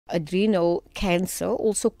adrenal cancer,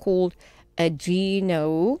 also called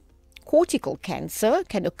adrenocortical cancer,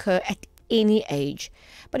 can occur at any age,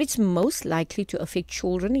 but it's most likely to affect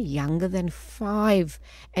children younger than 5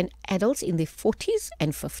 and adults in their 40s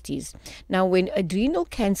and 50s. Now, when adrenal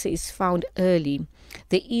cancer is found early,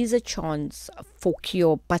 there is a chance for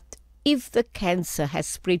cure, but if the cancer has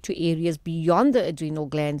spread to areas beyond the adrenal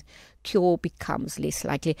gland, cure becomes less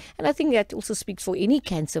likely. And I think that also speaks for any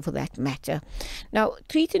cancer for that matter. Now,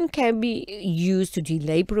 treatment can be used to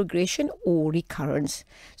delay progression or recurrence.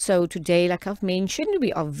 So today, like I've mentioned,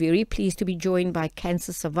 we are very pleased to be joined by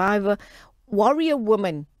cancer survivor, warrior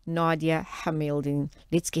woman, Nadia Gamieldien.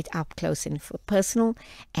 Let's get up close and personal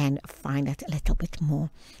and find out a little bit more.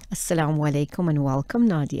 Assalamu alaikum and welcome,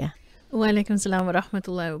 Nadia. Wa alaikum salam wa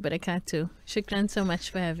rahmatullahi wa barakatuh. Shukran so much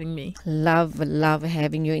for having me. Love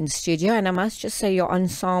having you in studio. And I must just say your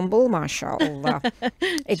ensemble, mashallah,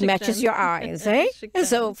 it matches your eyes, eh?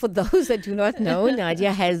 So for those that do not know,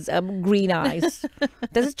 Nadia has green eyes.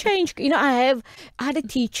 Does it change? You know, I had a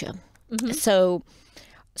teacher. So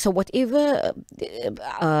whatever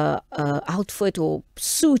outfit or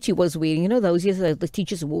suit he was wearing, you know, those years the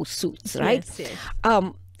teachers wore suits, right? Yes.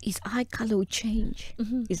 His eye color would change.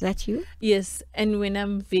 Is that you? Yes, and when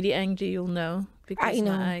I'm very angry, you'll know. Because I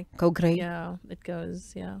know. my eye, go grey. Yeah, it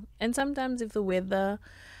goes, yeah. And sometimes if the weather,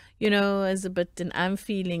 you know, is a bit, and I'm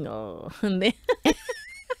feeling, and then...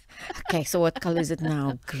 Okay, so what color is it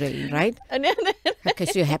now? Grey, right? Okay,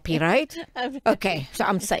 so you're happy, right? Okay, so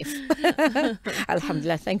I'm safe.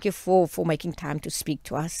 Alhamdulillah, thank you for making time to speak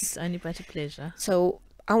to us. It's only but a pleasure. So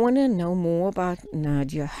I want to know more about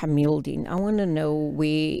Nadia Gamieldien. I want to know where,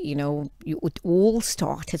 you know, it all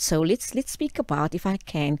started. So let's speak about, if I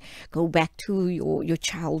can, go back to your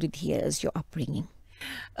childhood years, your upbringing.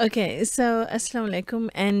 Okay, so Assalamu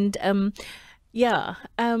alaikum. And a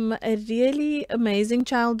really amazing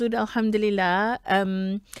childhood, alhamdulillah.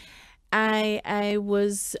 I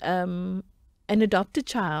was an adopted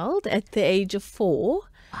child at the age of 4.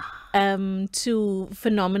 To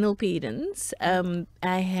phenomenal parents.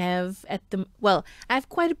 I have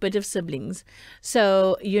quite a bit of siblings.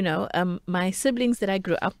 So, you know, my siblings that I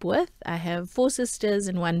grew up with, I have 4 sisters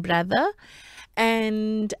and 1 brother.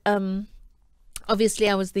 And obviously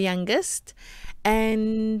I was the youngest.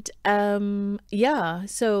 And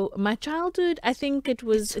so my childhood, I think it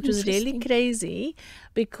was really crazy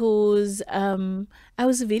because I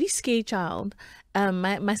was a very scared child.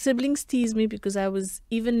 My siblings teased me because I was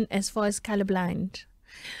even as far as colorblind.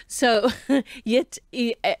 So yet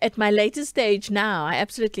at my later stage now, I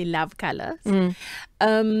absolutely love colors.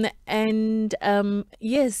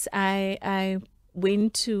 Yes, I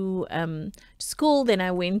went to school, then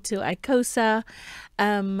I went to ICOSA,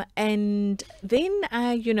 and then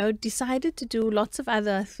I, you know, decided to do lots of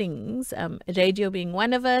other things, radio being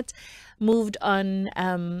one of it, moved on,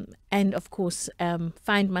 and of course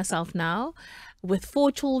find myself now with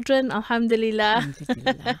 4 children, alhamdulillah,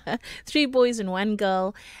 3 boys and 1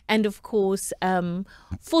 girl, and of course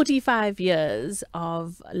 45 years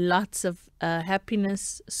of lots of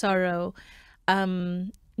happiness, sorrow,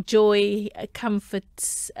 joy,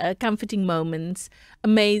 comforting moments,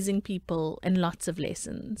 amazing people, and lots of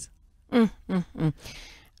lessons. You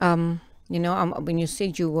know, when you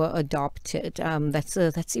said you were adopted, that's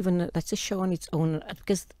a show on its own,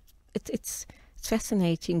 because it's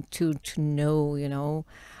fascinating to know, you know,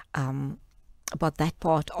 about that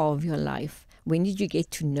part of your life. When did you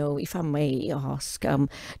get to know, if I may ask,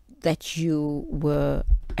 that you were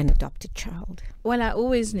an adopted child? Well, I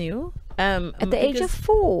always knew. At the age of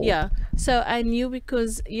 4? Yeah. So I knew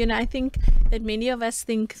because, you know, I think that many of us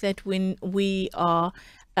think that when we are,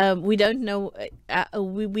 we don't know,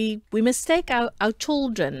 we mistake our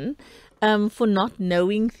children for not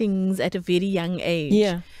knowing things at a very young age.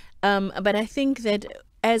 Yeah. But I think that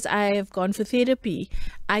as I have gone for therapy,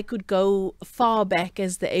 I could go far back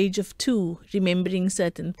as the age of 2, remembering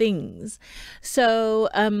certain things. So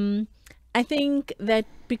I think that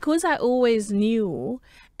because I always knew,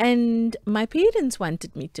 and my parents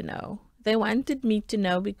wanted me to know. They wanted me to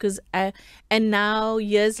know because and now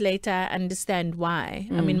years later I understand why.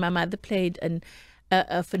 I mean, my mother played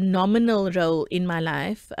a phenomenal role in my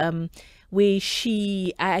life, where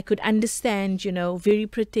I could understand, you know, very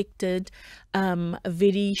protected,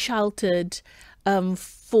 very sheltered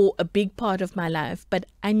for a big part of my life, but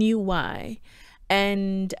I knew why.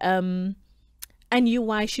 And I knew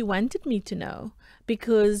why she wanted me to know,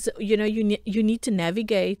 because, you know, you need to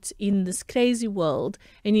navigate in this crazy world,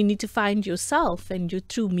 and you need to find yourself and your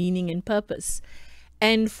true meaning and purpose.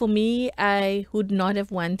 And for me, I would not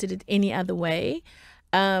have wanted it any other way.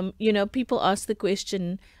 You know, people ask the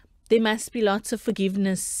question, there must be lots of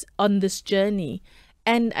forgiveness on this journey.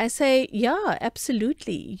 And I say, yeah,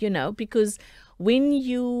 absolutely, because when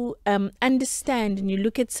you understand and you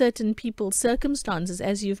look at certain people's circumstances,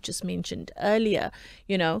 as you've just mentioned earlier,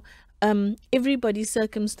 everybody's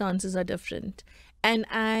circumstances are different. And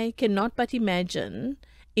I cannot but imagine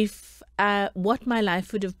if what my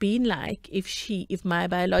life would have been like if my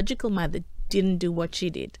biological mother didn't do what she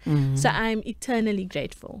did. So I'm eternally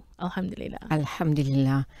grateful. Alhamdulillah.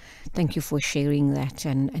 Alhamdulillah. Thank you for sharing that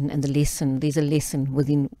and the lesson. There's a lesson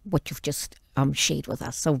within what you've just shared with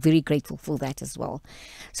us. So very grateful for that as well.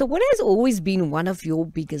 So what has always been one of your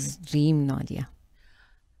biggest dreams, Nadia?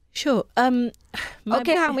 Sure.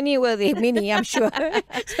 Okay, how many were there? Many, I'm sure.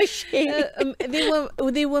 So share.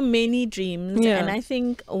 There were many dreams, Yeah. and I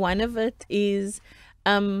think one of it is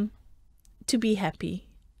to be happy,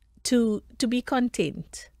 to be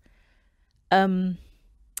content. And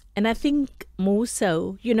I think more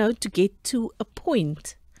so, to get to a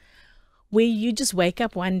point where you just wake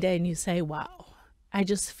up one day and you say, wow, I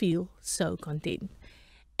just feel so content.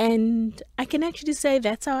 And I can actually say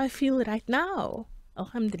that's how I feel right now.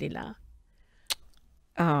 Alhamdulillah.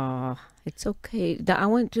 It's okay. I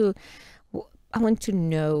want to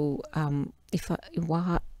know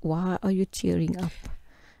why are you tearing up?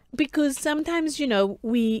 Because sometimes,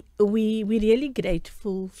 we really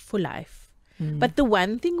grateful for life. But the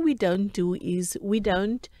one thing we don't do is we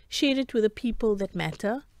don't share it with the people that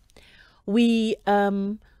matter. We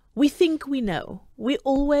think we know. We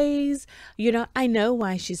always, I know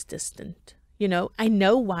why she's distant. I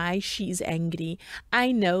know why she's angry.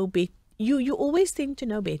 I know you always think to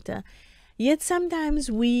know better. Yet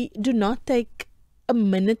sometimes we do not take a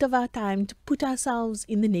minute of our time to put ourselves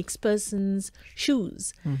in the next person's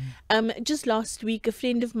shoes. Just last week, a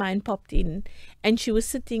friend of mine popped in and she was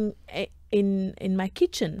sitting in my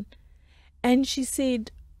kitchen and she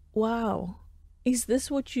said, wow, is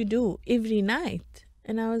this what you do every night?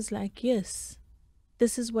 And I was like, yes,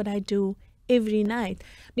 this is what I do every night.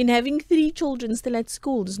 I mean, having 3 children still at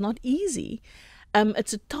school is not easy.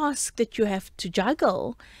 It's a task that you have to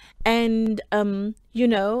juggle. And,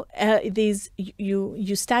 there's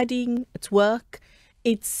you studying, it's work,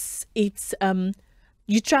 it's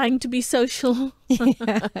you're trying to be social.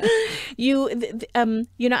 I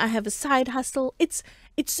have a side hustle. It's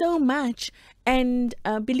so much. And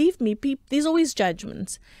believe me, there's always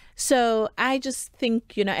judgments. So I just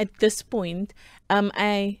think, at this point,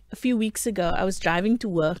 a few weeks ago, I was driving to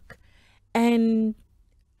work and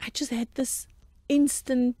I just had this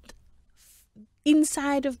instant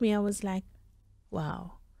inside of me. I was like,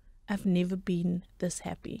 wow, I've never been this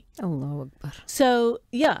happy. Allahu Akbar. So,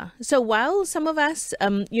 yeah. So while some of us,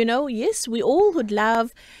 yes, we all would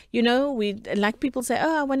love, we like people say,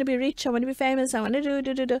 oh, I want to be rich, I want to be famous, I want to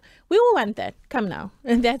do. We all want that. Come now.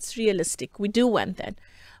 And that's realistic. We do want that.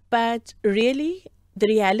 But really, the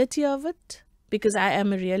reality of it, because I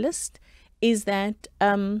am a realist, is that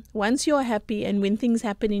once you're happy and when things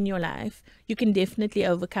happen in your life, you can definitely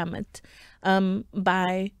overcome it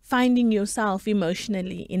by finding yourself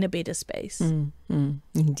emotionally in a better space.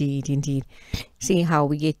 Indeed. See how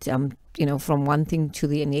we get, from one thing to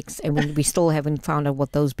the next, and we still haven't found out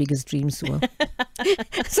what those biggest dreams were.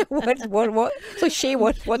 So what? So share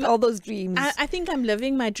what are those dreams? I think I'm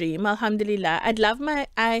living my dream. Alhamdulillah.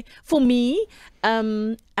 For me,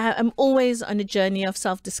 I'm always on a journey of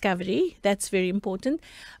self-discovery. That's very important.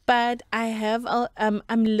 But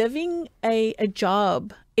I'm living a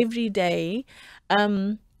job every day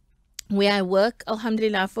where I work,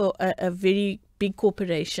 alhamdulillah, for a very big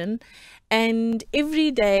corporation. And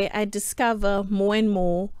every day I discover more and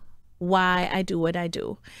more why I do what I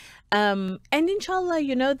do. And inshallah,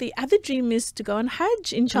 the other dream is to go on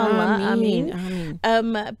Hajj, inshallah. Ameen.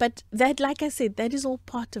 But that, like I said, that is all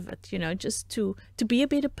part of it, just to be a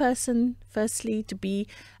better person, firstly, to be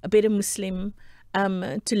a better Muslim,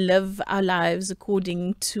 to live our lives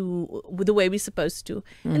according to the way we're supposed to,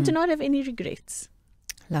 and to not have any regrets.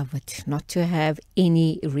 Love it. Not to have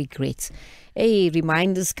any regrets. Hey,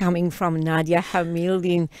 reminders coming from Nadia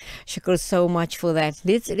Gamieldien. Shukr so much for that.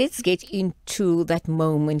 Let's get into that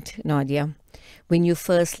moment, Nadia, when you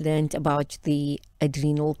first learned about the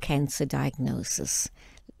adrenal cancer diagnosis.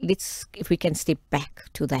 If we can step back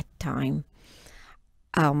to that time.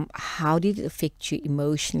 How did it affect you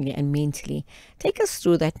emotionally and mentally? Take us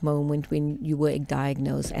through that moment when you were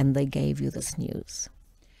diagnosed and they gave you this news.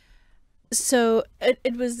 So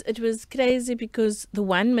it was crazy because the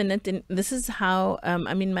 1 minute, and this is how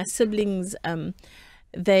my siblings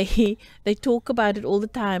they talk about it all the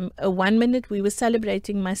time. One minute we were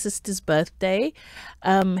celebrating my sister's birthday,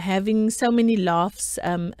 having so many laughs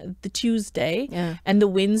the Tuesday, and the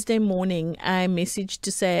Wednesday morning I messaged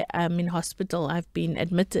to say I'm in hospital, I've been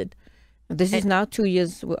admitted. This is now 2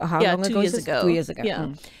 years. How long ago? 2 years ago. 2 years ago.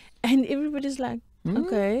 Yeah. And everybody's like,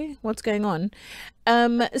 okay, what's going on?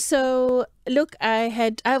 So look,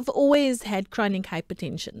 I've always had chronic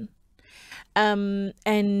hypertension.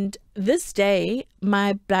 And this day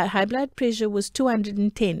my high blood pressure was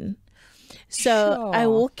 210. So I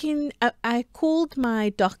walk in, I called my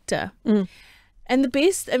doctor. And the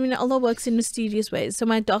best, I mean, Allah works in mysterious ways. So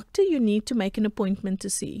my doctor, you need to make an appointment to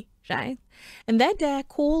see, right? And that day I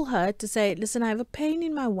call her to say, listen, I have a pain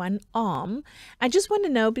in my one arm. I just want to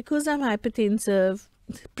know, because I'm hypertensive,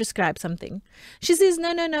 prescribe something. She says,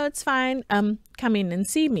 no, it's fine. Come in and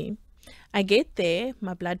see me. I get there,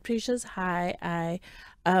 my blood pressure's high.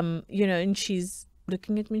 And she's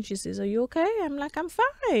looking at me and she says, are you okay? I'm like, I'm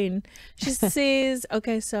fine. She says,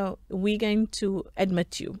 okay, so we're going to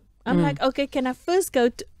admit you. I'm like, okay, can I first go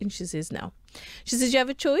to, and she says, no. She says, you have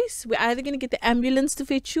a choice. We're either going to get the ambulance to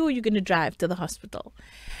fetch you or you're going to drive to the hospital.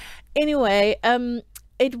 Anyway,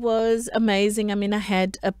 it was amazing. I mean,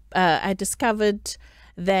 I discovered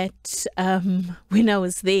that when I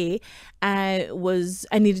was there, I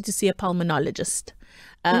needed to see a pulmonologist.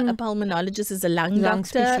 A pulmonologist is a lung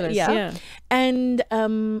doctor. Specialist, yeah. And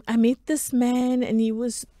I met this man, and he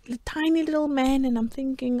was a tiny little man, and I'm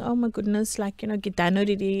thinking, oh my goodness, like, get done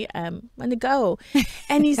already, I want to go.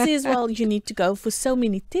 And he says, well, you need to go for so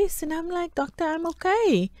many tests. And I'm like, doctor, I'm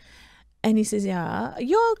okay. And he says, yeah,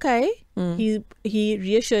 you're okay. He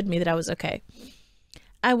reassured me that I was okay.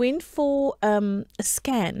 I went for a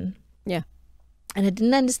scan. Yeah. And I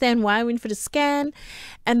didn't understand why I went for the scan.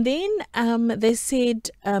 And then they said,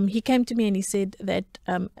 he came to me and he said that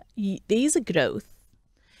there is a growth,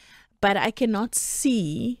 but I cannot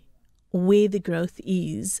see where the growth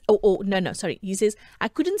is. Sorry. He says, I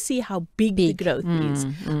couldn't see how big the growth is,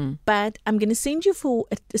 but I'm going to send you for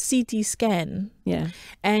a CT scan. Yeah.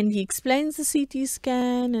 And he explains the CT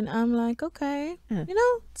scan, and I'm like, okay,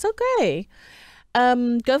 it's okay.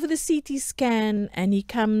 Go for the CT scan, and he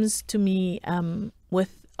comes to me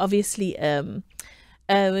with, obviously,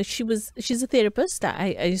 she's a therapist. I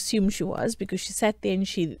assume she was, because she sat there and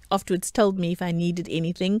she afterwards told me if I needed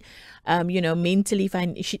anything, mentally, if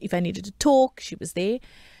I needed to talk, she was there.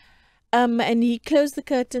 And he closed the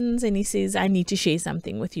curtains and he says, I need to share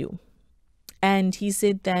something with you. And he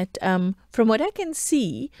said that from what I can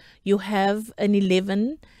see, you have an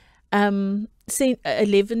 11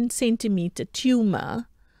 centimeter tumor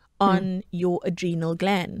on your adrenal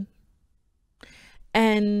gland.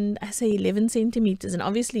 And I say 11 centimeters, and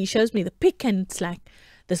obviously he shows me the pic, and it's like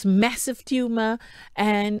this massive tumor.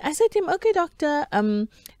 And I said to him, okay, doctor,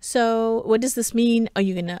 so what does this mean? Are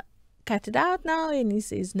you gonna cut it out now? And he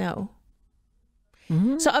says no.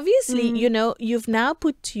 So obviously, you've now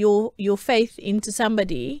put your faith into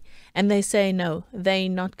somebody, and they say no, they're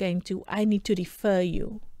not going to. I need to refer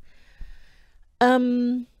you.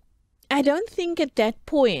 I don't think at that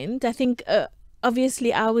point, I think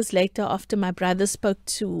obviously hours later, after my brother spoke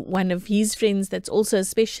to one of his friends that's also a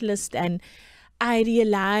specialist, and I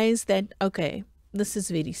realized that, okay, this is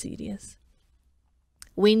very serious.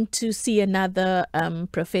 Went to see another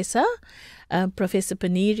professor, Professor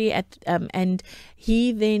Paniri, and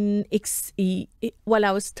he then,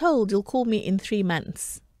 I was told he'll call me in 3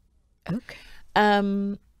 months. Okay.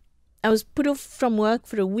 I was put off from work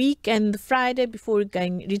for a week, and the Friday before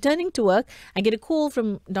returning to work, I get a call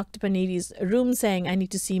from Dr. Paniri's room saying I need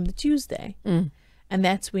to see him the Tuesday. And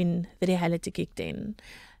that's when the reality kicked in.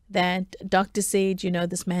 That doctor said,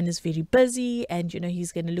 this man is very busy, and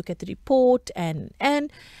he's going to look at the report, and then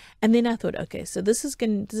I thought, okay, so this is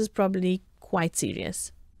probably quite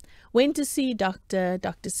serious. Went to see doctor.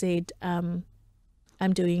 Doctor said, I'm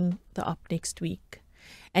doing the op next week.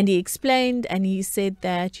 And he explained, and he said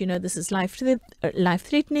that, this is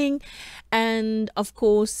life-threatening. And of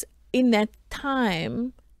course, in that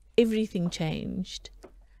time, everything changed.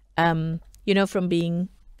 From being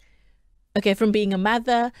a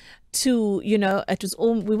mother to, it was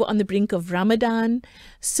all, we were on the brink of Ramadan.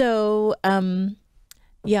 So,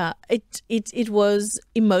 it was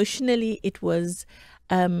emotionally, it was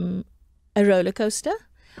a roller coaster,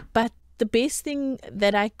 but the best thing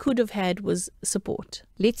that I could have had was support.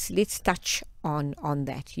 Let's touch on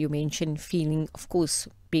that. You mentioned feeling, of course,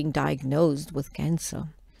 being diagnosed with cancer,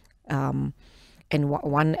 and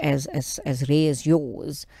one as rare as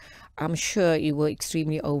yours. I'm sure you were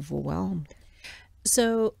extremely overwhelmed.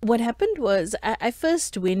 So what happened was I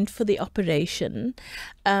first went for the operation,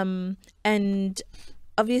 and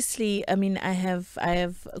obviously, I mean, I have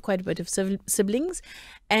quite a bit of siblings,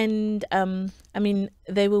 and I mean,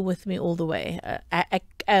 they were with me all the way. I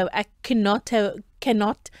could not have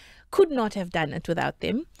done it without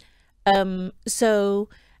them. So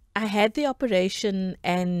I had the operation,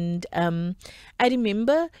 and I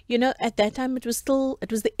remember, at that time it was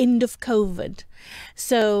the end of COVID.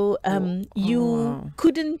 So you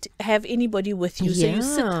couldn't have anybody with you. So you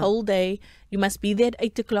sit Yeah. whole day. You must be there at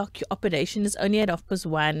 8 o'clock. Your operation is only at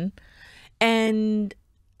 1:30. And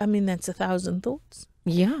I mean, that's 1,000 thoughts.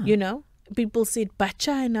 Yeah. People said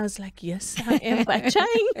bacha, and I was like, yes, I am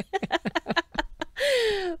bachaing.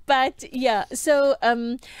 But yeah, so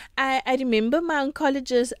I remember my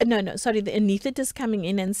oncologist, the anesthetist coming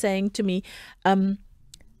in and saying to me, I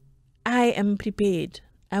am prepared.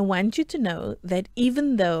 I want you to know that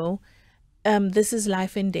even though this is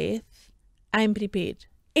life and death, I'm prepared.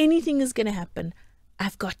 Anything is going to happen.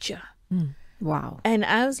 I've got you. Wow. And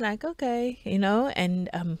I was like, okay,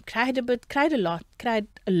 and cried a lot.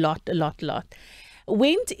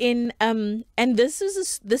 Went in, and this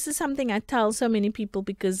is something I tell so many people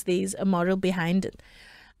because there's a moral behind it.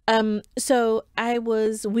 So I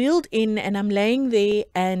was wheeled in, and I'm laying there,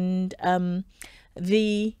 and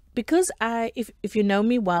because if you know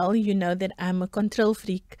me well, you know that I'm a control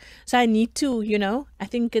freak. So I need to, I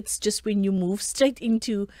think it's just when you move straight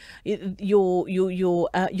into your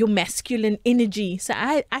masculine energy. So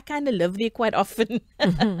I kind of live there quite often.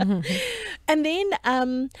 And then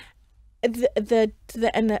the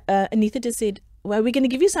anesthetist said, well, we're going to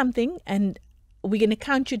give you something, and we're going to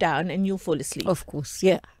count you down, and you'll fall asleep. Of course.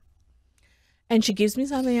 Yeah. And she gives me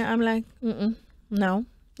something, and I'm like, no.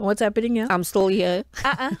 What's happening here? I'm still here.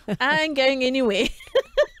 I ain't going anywhere.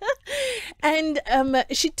 And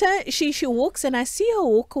she walks, and I see her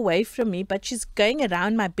walk away from me, but she's going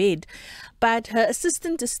around my bed. But her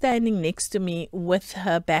assistant is standing next to me with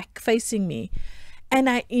her back facing me. And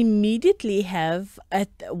I immediately have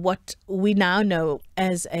what we now know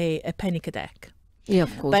as a panic attack. Yeah,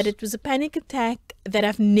 of course. But it was a panic attack that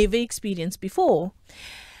I've never experienced before.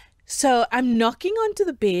 So I'm knocking onto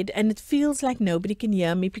the bed, and it feels like nobody can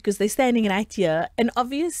hear me because they're standing right here. And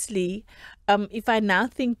obviously, if I now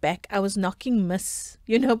think back, I was knocking miss,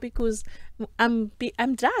 because I'm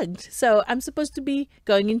drugged. So I'm supposed to be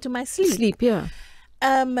going into my sleep. Yeah.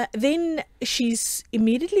 Then she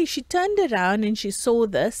turned around, and she saw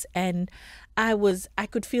this, and I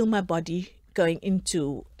could feel my body going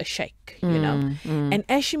into a shake, And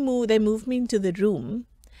as they moved me into the room,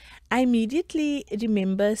 I immediately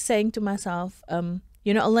remember saying to myself,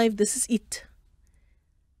 Allah, if this is it,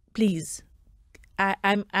 please,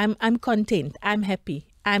 I'm content, I'm happy,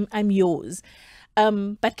 I'm yours.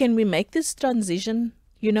 But can we make this transition,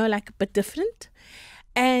 like a bit different?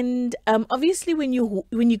 And obviously, when you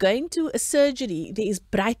go into a surgery, there is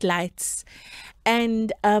bright lights,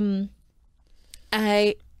 and I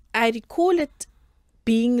recall it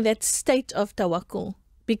being that state of tawakkul,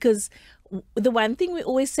 because the one thing we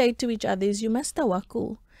always say to each other is you must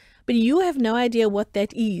tawakkul, but you have no idea what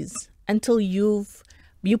that is until you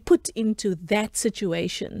put into that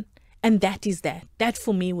situation, and that is that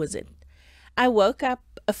for me was it. I woke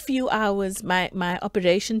up a few hours. My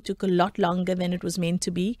operation took a lot longer than it was meant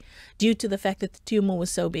to be due to the fact that the tumor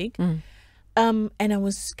was so big. And I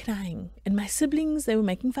was crying, and my siblings, they were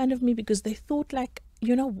making fun of me because they thought like,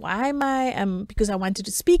 why am I because I wanted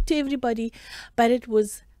to speak to everybody, but it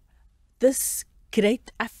was this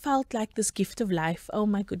great, I felt like this gift of life. Oh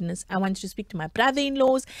my goodness, I wanted to speak to my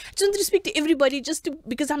brother-in-laws, I just wanted to speak to everybody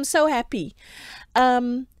because I'm so happy.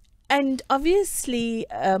 And obviously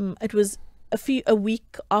it was a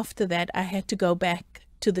week after that I had to go back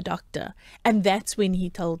to the doctor, and that's when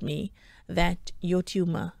he told me that your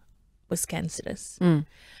tumor was cancerous.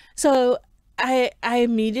 So I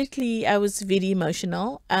immediately, I was very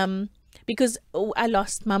emotional because I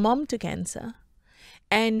lost my mom to cancer.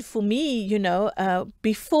 And for me,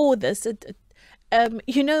 before this, the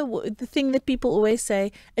thing that people always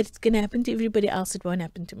say, it's going to happen to everybody else, it won't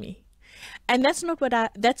happen to me. And that's not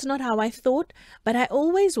how I thought, but I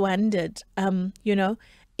always wondered,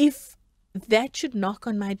 if that should knock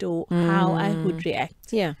on my door, how I would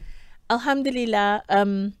react. Yeah. Alhamdulillah,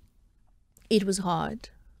 it was hard.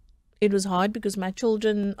 It was hard because my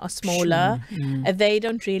children are smaller. They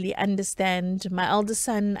don't really understand. My eldest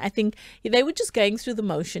son, I think they were just going through the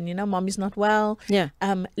motion. Mommy's not well. Yeah.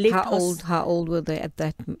 How old were they at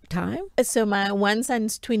that time? So my one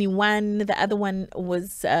son's 21. The other one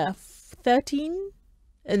was 14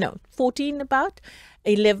 about,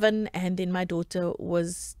 11. And then my daughter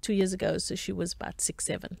was 2 years ago. So she was about 6,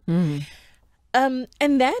 7. And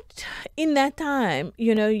that in that time,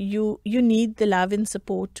 you need the love and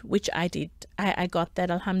support, which I did. I got that,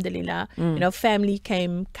 alhamdulillah. Family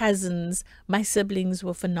came, cousins, my siblings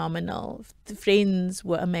were phenomenal, the friends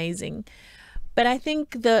were amazing. But I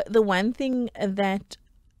think the one thing that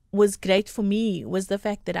was great for me was the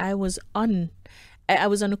fact that I was on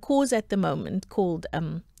a course at the moment called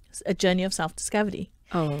A Journey of Self-Discovery.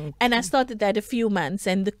 Oh, okay. And I started that a few months,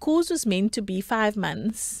 and the course was meant to be 5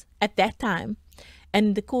 months at that time.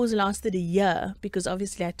 And the course lasted a year because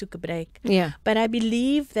obviously I took a break. Yeah. But I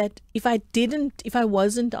believe that if I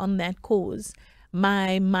wasn't on that course,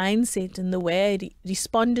 my mindset and the way I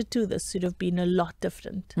responded to this would have been a lot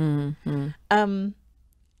different. Mm-hmm.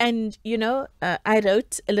 And, I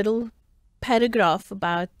wrote a little paragraph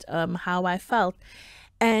about how I felt.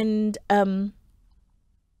 And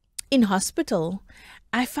in hospital,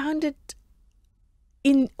 I found it,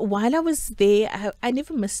 while I was there, I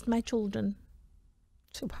never missed my children.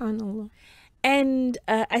 Subhanallah. And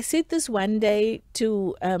I said this one day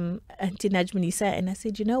to Auntie Najmanisa, and I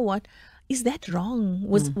said, you know what? Is that wrong?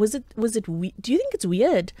 Was it do you think it's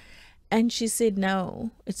weird? And she said,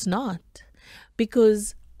 no, it's not.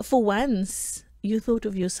 Because for once, you thought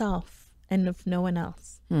of yourself and of no one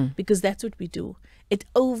else. Because that's what we do. It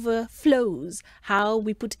overflows how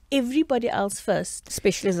we put everybody else first.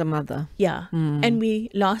 Especially as a mother. Yeah. And we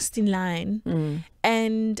last in line.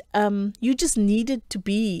 And you just needed to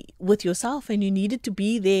be with yourself, and you needed to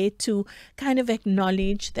be there to kind of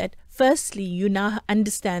acknowledge that, firstly, you now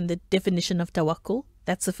understand the definition of tawakkul.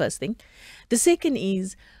 That's the first thing. The second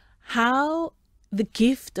is how the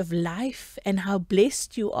gift of life and how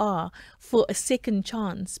blessed you are for a second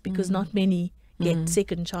chance, because not many get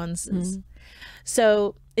second chances.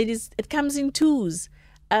 So it comes in twos.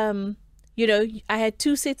 I had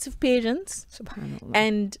 2 sets of parents. Subhanallah.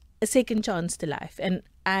 And a second chance to life. And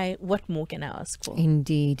what more can I ask for?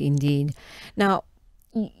 Indeed, indeed. Now,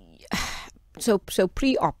 so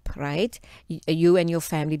pre-op, right? You and your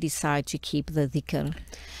family decide to keep the dhikr,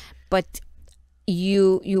 but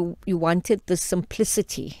you wanted the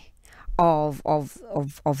simplicity of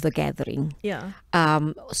the gathering. Yeah.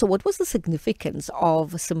 So what was the significance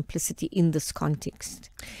of simplicity in this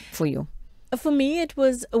context for you? For me, it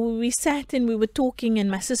was, we sat and we were talking,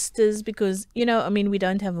 and my sisters, because, we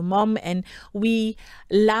don't have a mom, and we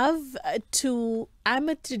love I'm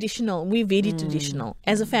a traditional, we're very traditional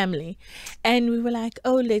as a family. And we were like,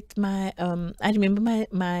 I remember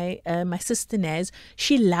my sister Naz,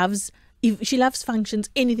 she loves functions,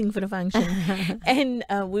 anything for a function. And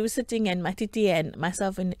we were sitting, and my titi and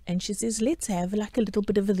myself, and she says, let's have like a little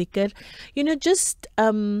bit of a dhikr,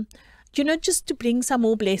 just to bring some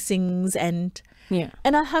more blessings. And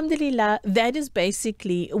alhamdulillah, that is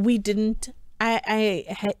basically, I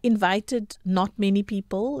had invited not many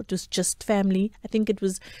people. It was just family. I think it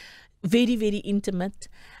was very, very intimate.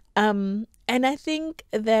 And I think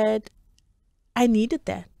that I needed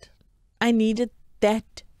that. I needed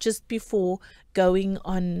that just before going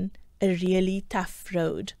on a really tough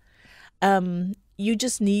road. You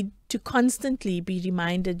just need to constantly be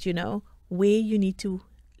reminded, where you need to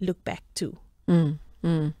look back to.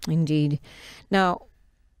 Indeed. Now,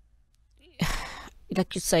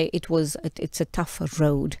 like you say, it's a tough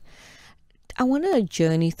road. I want to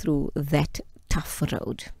journey through that tough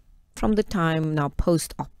road from the time now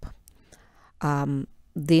post-op.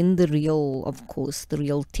 Then the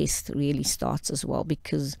real test really starts as well,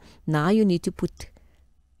 because now you need to put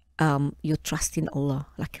your trust in Allah,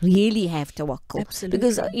 like really have tawakkul. Absolutely.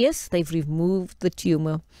 Because yes, they've removed the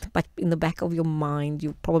tumor, but in the back of your mind,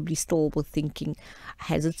 you probably still were thinking,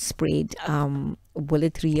 has it spread? Will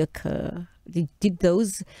it reoccur? Did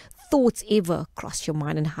those thoughts ever cross your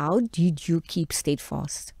mind, and how did you keep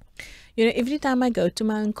steadfast? Every time I go to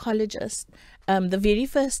my oncologist, the very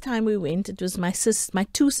first time we went, it was my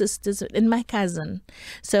 2 sisters and my cousin.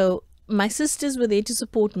 So my sisters were there to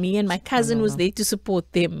support me, and my cousin was there to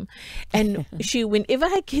support them. And whenever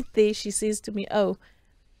I get there, she says to me, oh,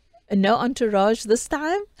 no entourage this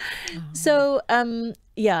time. So,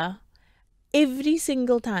 every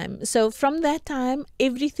single time. So from that time,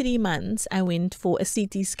 every 3 months, I went for a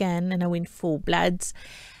CT scan, and I went for bloods.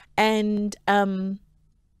 And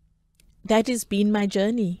that has been my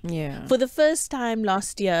journey. Yeah. For the first time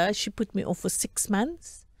last year, she put me off for 6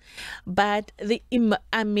 months. But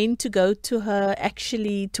I'm meant to go to her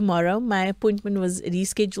actually tomorrow. My appointment was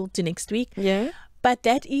rescheduled to next week. Yeah. But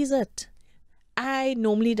that is it. I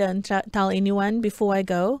normally don't tell anyone before I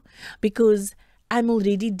go, because I'm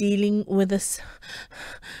already dealing with this,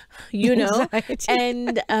 Anxiety.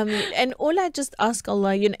 and all I just ask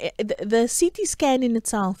Allah, the CT scan in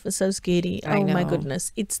itself is so scary. I Oh my know.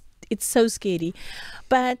 goodness. It's so scary.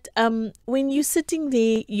 But when you're sitting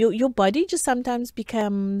there, your body just sometimes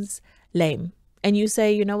becomes lame. And you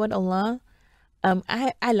say, you know what, Allah,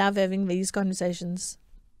 I love having these conversations.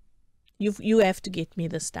 You have to get me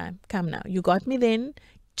this time. Come now. You got me then.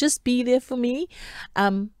 Just be there for me.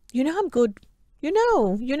 You know I'm good. You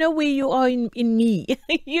know where you are in me,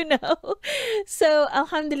 you know. So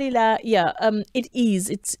alhamdulillah, yeah, it is.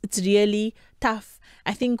 It's really tough.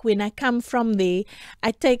 I think when I come from there,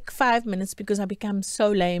 I take 5 minutes because I become so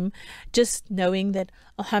lame, just knowing that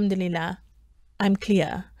alhamdulillah, I'm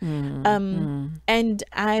clear. And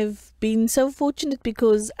I've been so fortunate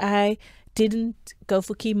because I didn't go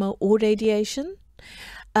for chemo or radiation.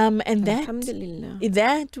 And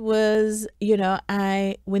that was, you know,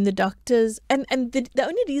 when the doctors, and the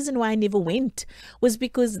only reason why I never went was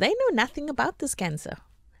because they know nothing about this cancer.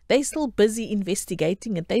 They're still busy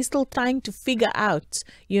investigating it. They're still trying to figure out,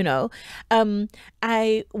 you know.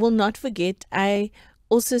 I will not forget, I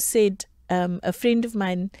also said, a friend of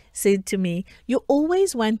mine said to me, you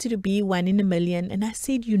always wanted to be 1 in a million. And I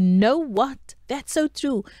said, you know what? That's so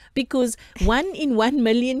true. Because 1 in 1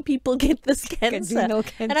 million people get this cancer.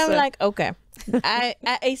 And I'm like, okay, I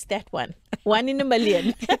aced that one. 1 in a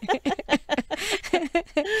million.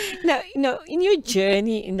 Now, in your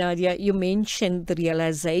journey, Nadia, you mentioned the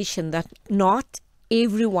realization that not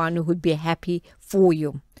everyone would be happy for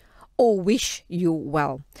you or wish you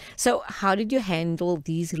well. So how did you handle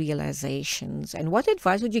these realizations, and what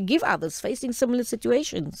advice would you give others facing similar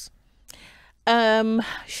situations?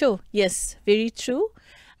 Sure. Yes, very true.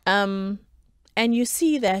 And you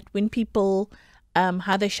see that when people,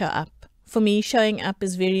 how they show up. For me, showing up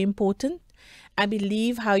is very important. I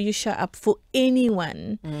believe how you show up for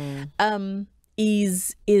anyone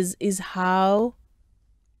is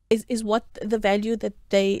what the value that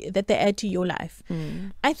they add to your life.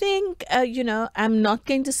 I think you know, I'm not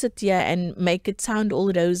going to sit here and make it sound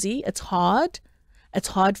all rosy. It's hard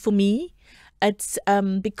for me. It's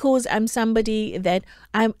because I'm somebody that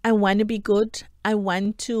I want to be good. I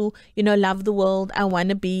want to, you know, love the world. I want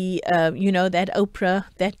to be you know, that Oprah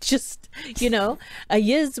that just, you know,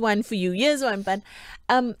 here's one for you, here's one. But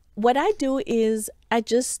what I do is I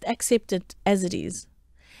just accept it as it is.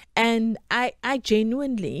 And I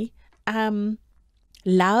genuinely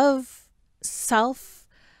love self.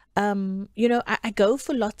 You know, I go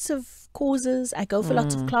for lots of causes. I go for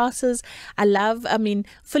lots of classes.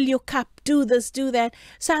 Fill your cup, do this, do that.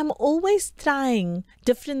 So I'm always trying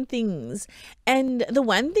different things. And the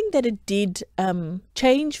one thing that it did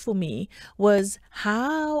change for me was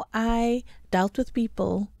how I dealt with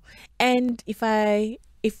people. And if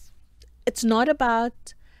it's not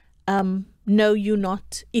about no, you're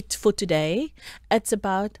not it for today. It's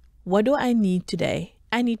about, what do I need today?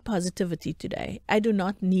 I need positivity today. I do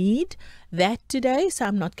not need that today, so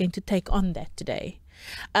I'm not going to take on that today.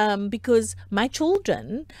 Because my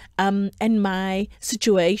children and my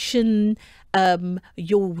situation,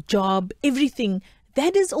 your job, everything,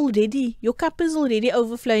 that is already, your cup is already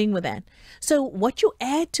overflowing with that. So what you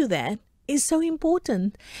add to that is so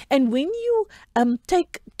important. And when you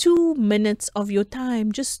take 2 minutes of your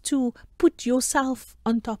time just to put yourself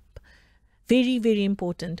on top, very, very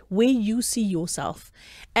important, where you see yourself.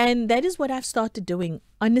 And that is what I've started doing.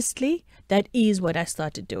 Honestly, that is what I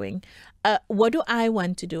started doing. What do I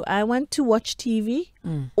want to do? I want to watch TV,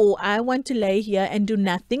 or I want to lay here and do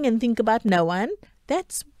nothing and think about no one.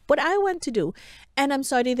 That's what I want to do. And I'm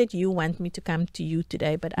sorry that you want me to come to you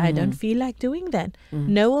today, but I don't feel like doing that.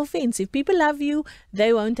 No offense. If people love you,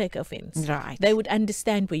 they won't take offense. Right. They would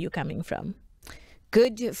understand where you're coming from.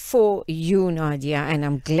 Good for you, Nadia, and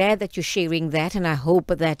I'm glad that you're sharing that, and I hope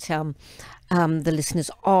that the listeners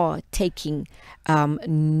are taking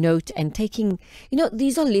note and taking, you know,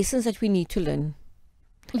 these are lessons that we need to learn.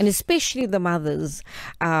 And especially the mothers,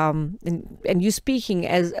 and you speaking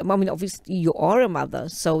as, I mean, obviously you are a mother,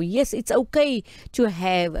 so yes, it's okay to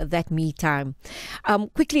have that me time.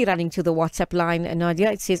 Quickly running to the WhatsApp line, Nadia,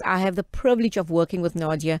 it says, I have the privilege of working with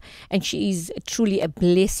Nadia, and she is truly a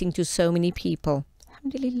blessing to so many people.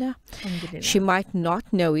 Alhamdulillah. Alhamdulillah. She might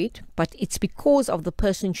not know it, but it's because of the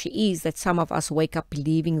person she is that some of us wake up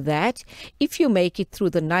believing that if you make it through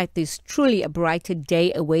the night, there's truly a brighter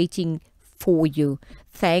day awaiting for you.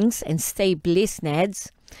 Thanks and stay blessed, Nads.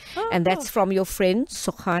 And that's from your friend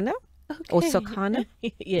Sokhana. Okay. Or Sokhana.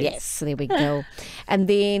 Yes, there we go. And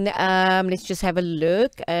then let's just have a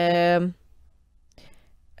look. I'm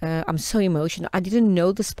so emotional. I didn't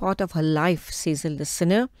know this part of her life, says a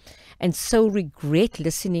listener, and so regret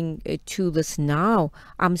listening to this now.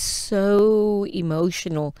 I'm so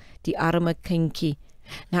emotional. Die arme kindjie.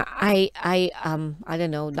 Now, I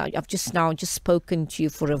don't know. Now, I've just spoken to you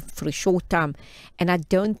for a short time, and I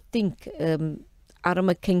don't think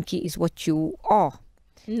arme kinky is what you are.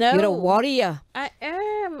 No. You're a warrior. I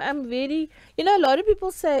am. I'm very, a lot of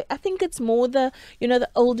people say, I think it's more the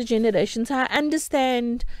older generations. I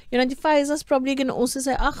understand, the Pfizer's probably going to also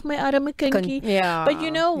say, ach, my arme kinky. Yeah. But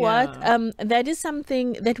you know what? That is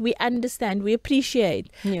something that we understand, we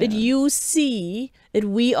appreciate. That you see that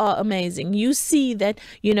we are amazing. You see that,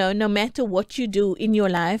 no matter what you do in your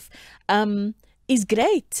life, is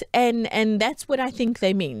great, and that's what I think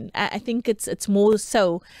they mean. I think it's more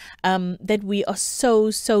so that we are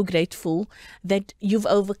so grateful that you've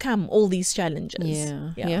overcome all these challenges.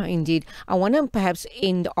 Yeah, indeed. I want to perhaps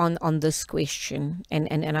end on this question,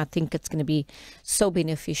 and I think it's going to be so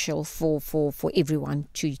beneficial for everyone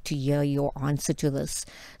to hear your answer to this.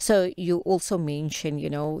 So you also mentioned,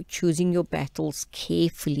 choosing your battles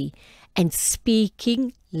carefully and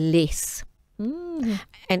speaking less.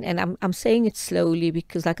 And I'm saying it slowly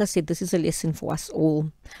because, like I said, this is a lesson for us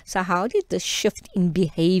all. So how did this shift in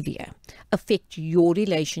behavior affect your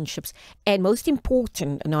relationships and, most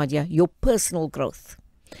important, Nadia, your personal growth?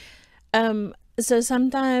 So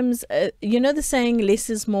sometimes, the saying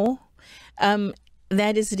less is more.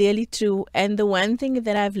 That is really true. And the one thing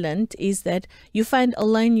that I've learned is that you find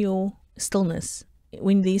Allah in your stillness,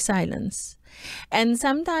 in the silence. And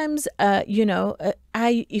sometimes, if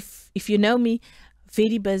you know me,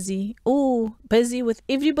 very busy, busy with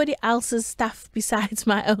everybody else's stuff besides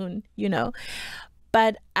my own,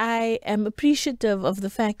 But I am appreciative of the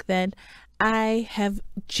fact that I have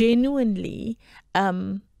genuinely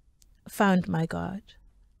found my God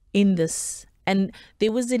in this. And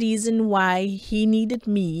there was a reason why He needed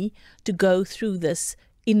me to go through this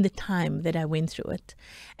in the time that I went through it.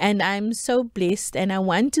 And I'm so blessed, and I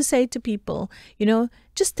want to say to people,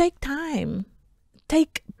 just take time,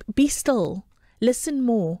 be still, listen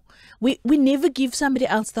more. We never give somebody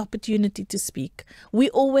else the opportunity to speak.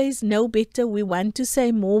 We always know better. We want to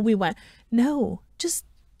say more. No, just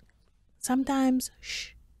sometimes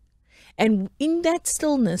shh. And in that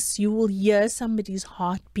stillness, you will hear somebody's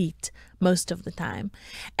heartbeat most of the time.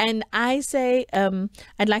 And I say,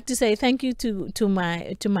 I'd like to say thank you to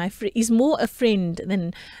my friend. He's more a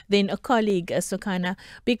friend than a colleague, Sokana,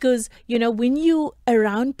 because when you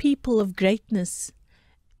around people of greatness,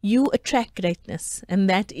 you attract greatness, and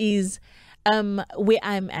that is where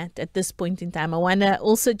I'm at this point in time. I want to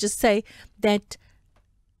also just say that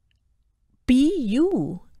be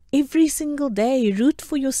you. Every single day, root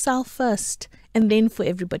for yourself first and then for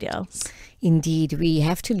everybody else. Indeed, we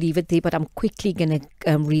have to leave it there, but I'm quickly going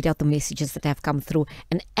to read out the messages that have come through.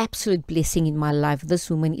 An absolute blessing in my life. This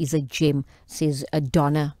woman is a gem, says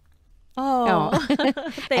Donna. Oh.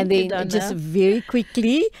 And then Donna. Just very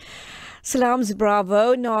quickly, salams,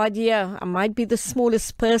 bravo, Nadia. I might be the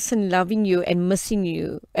smallest person loving you, and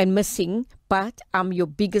missing, but I'm your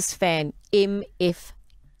biggest fan, MFK.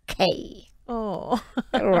 Oh,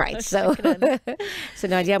 right. So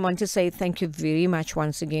Nadia, I want to say thank you very much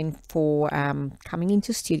once again for coming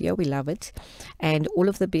into studio. We love it, and all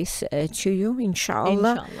of the best to you,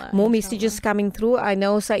 inshallah. More messages coming through. I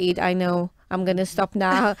know, Saeed. I know. I'm gonna stop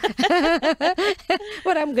now,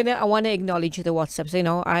 but I want to acknowledge the WhatsApps.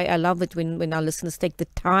 I love it when our listeners take the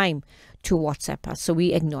time to WhatsApp us, so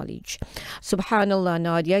we acknowledge. Subhanallah,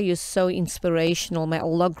 Nadia, you're so inspirational. May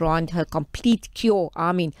Allah grant her complete cure.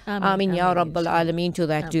 Ameen. Ameen, Ya Rabbal Alameen, to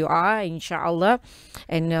that dua, inshallah.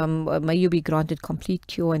 And may you be granted complete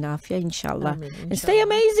cure and afia, inshallah. And stay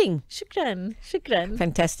amazing. Shukran.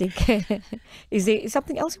 Fantastic. Is there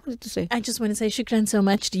something else you wanted to say? I just want to say shukran so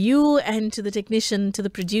much to you and to the technician, to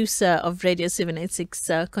the producer of Radio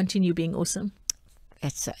 786. Continue being awesome.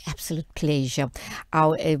 It's an absolute pleasure.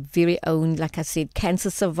 Our very own, like I said, cancer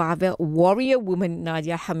survivor, warrior woman,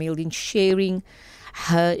 Nadia Gamieldien, sharing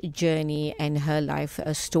her journey and her life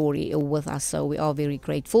story with us. So we are very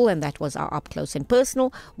grateful. And that was our Up Close and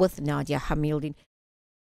Personal with Nadia Gamieldien.